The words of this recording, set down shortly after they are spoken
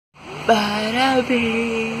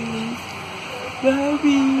Parabéns pra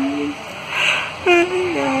mim.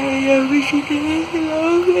 Ai, eu me senti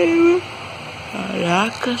logo.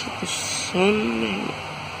 Caraca, tô sono, meu irmão.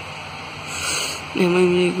 Minha mãe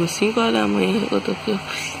me ligou 5 horas da manhã. Eu tô aqui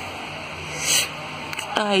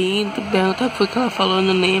ainda, perguntar por que ela falou,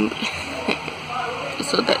 não lembro. Eu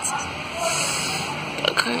sou dessas.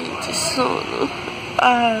 Tô caindo de sono.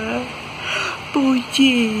 Ah, bom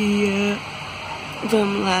dia.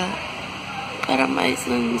 Vamos lá para mais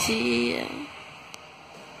um dia.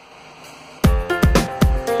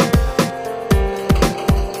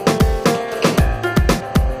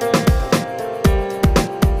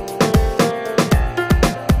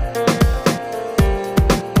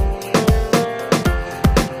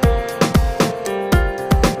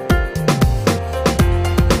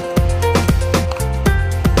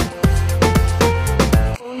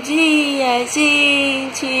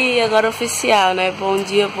 Gente, agora oficial, né? Bom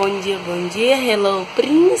dia, bom dia, bom dia. Hello,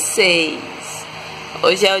 princess.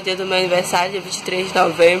 Hoje é o dia do meu aniversário, dia 23 de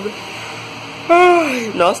novembro.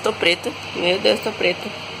 Ai, nossa, tô preta. Meu Deus, tô preta.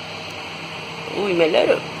 Ui,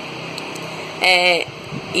 melhorou.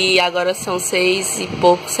 E agora são 6 e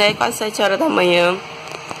pouco, quase 7 horas da manhã.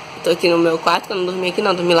 Tô aqui no meu quarto, que eu não dormi aqui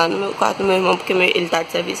não. Dormi lá no meu quarto do meu irmão, porque ele tá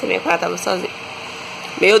de serviço e minha cara tava sozinha.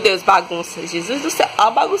 Meu Deus, bagunça. Jesus do céu. Olha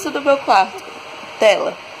a bagunça do meu quarto.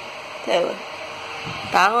 Tela.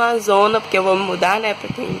 Tá uma zona, porque eu vou me mudar, né? Pra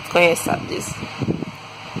quem conhece sabe disso.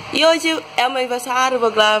 E hoje é o meu aniversário.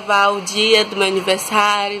 Vou gravar o dia do meu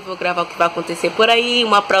aniversário. Vou gravar o que vai acontecer por aí.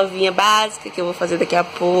 Uma provinha básica que eu vou fazer daqui a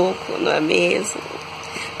pouco, não é mesmo?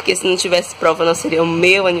 Porque se não tivesse prova não seria o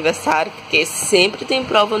meu aniversário. Porque sempre tem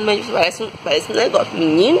prova no meu aniversário. Parece um negócio.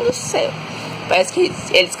 Menino do céu. Parece que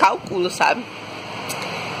eles calculam, sabe?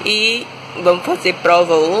 E vamos fazer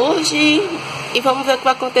prova hoje. E vamos ver o que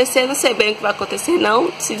vai acontecer. Não sei bem o que vai acontecer não.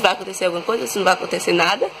 Se vai acontecer alguma coisa, se não vai acontecer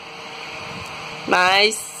nada.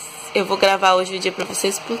 Mas eu vou gravar hoje o dia pra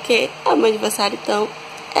vocês, porque é o meu aniversário, então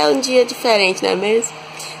é um dia diferente, não é mesmo?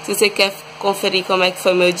 Se você quer conferir como é que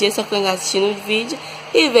foi meu dia, só clicar assistindo o vídeo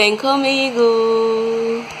e vem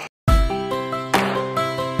comigo.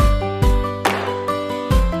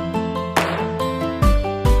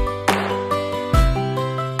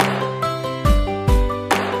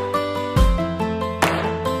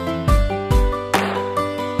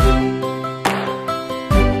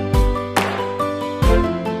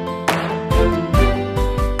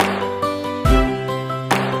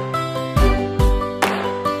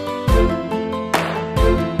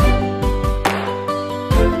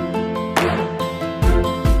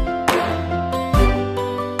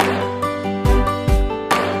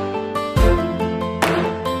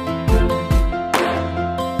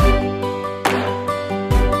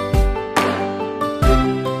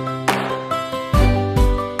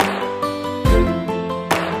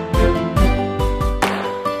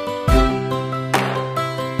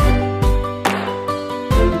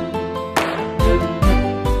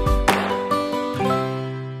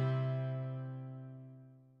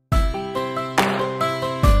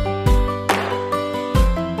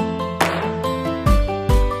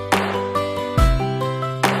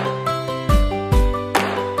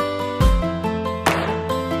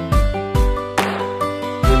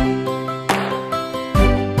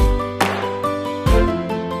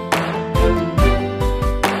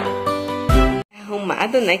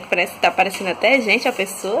 Né, que parece que tá parecendo até gente a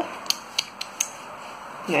pessoa,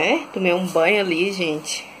 né? Tomei um banho ali,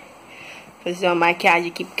 gente. Vou fazer uma maquiagem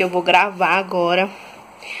aqui porque eu vou gravar agora.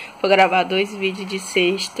 Vou gravar 2 vídeos de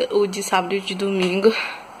sexta, o de sábado e o de domingo.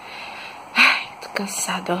 Ai, tô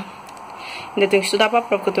cansada, ó. Ainda tenho que estudar pra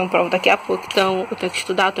prova, porque eu tenho prova daqui a pouco. Então eu tenho que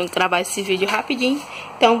estudar, eu tenho que gravar esse vídeo rapidinho.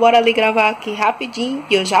 Então bora ali gravar aqui rapidinho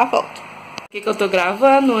e eu já volto. O que eu tô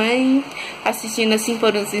gravando, hein? Assistindo assim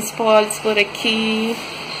por uns spoilers por aqui.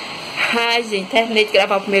 Ai, gente, terminei de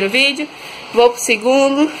gravar o primeiro vídeo. Vou pro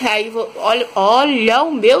segundo. Aí vou. Olha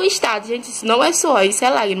o meu estado, gente. Isso não é suor, isso é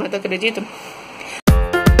lágrima, tu acredita?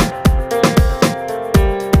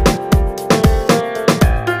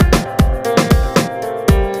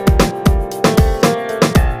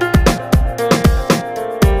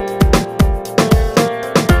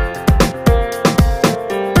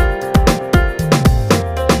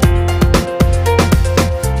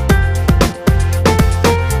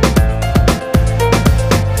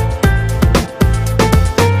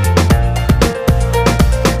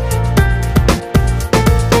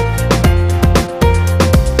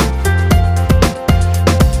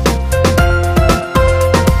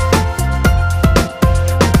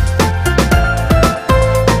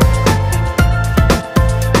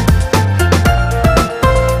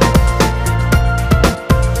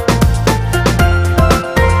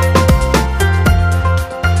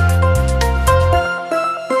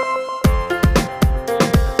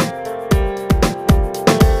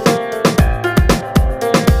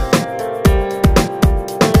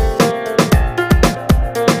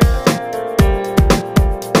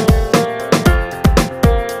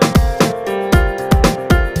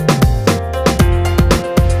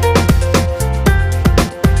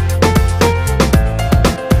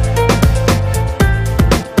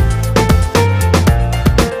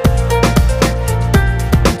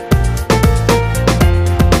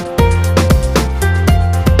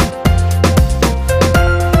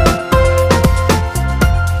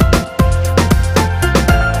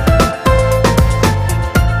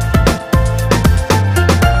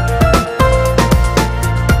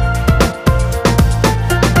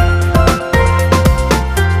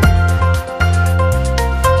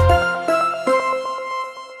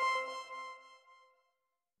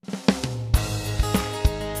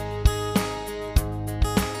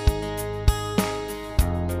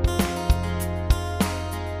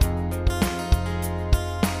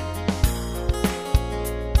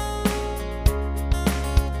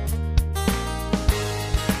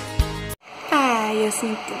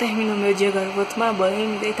 assim, terminou meu dia, agora eu vou tomar banho,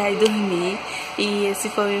 me deitar e dormir. E esse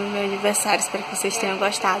foi o meu aniversário, espero que vocês tenham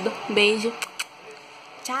gostado. Beijo,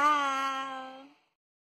 tchau!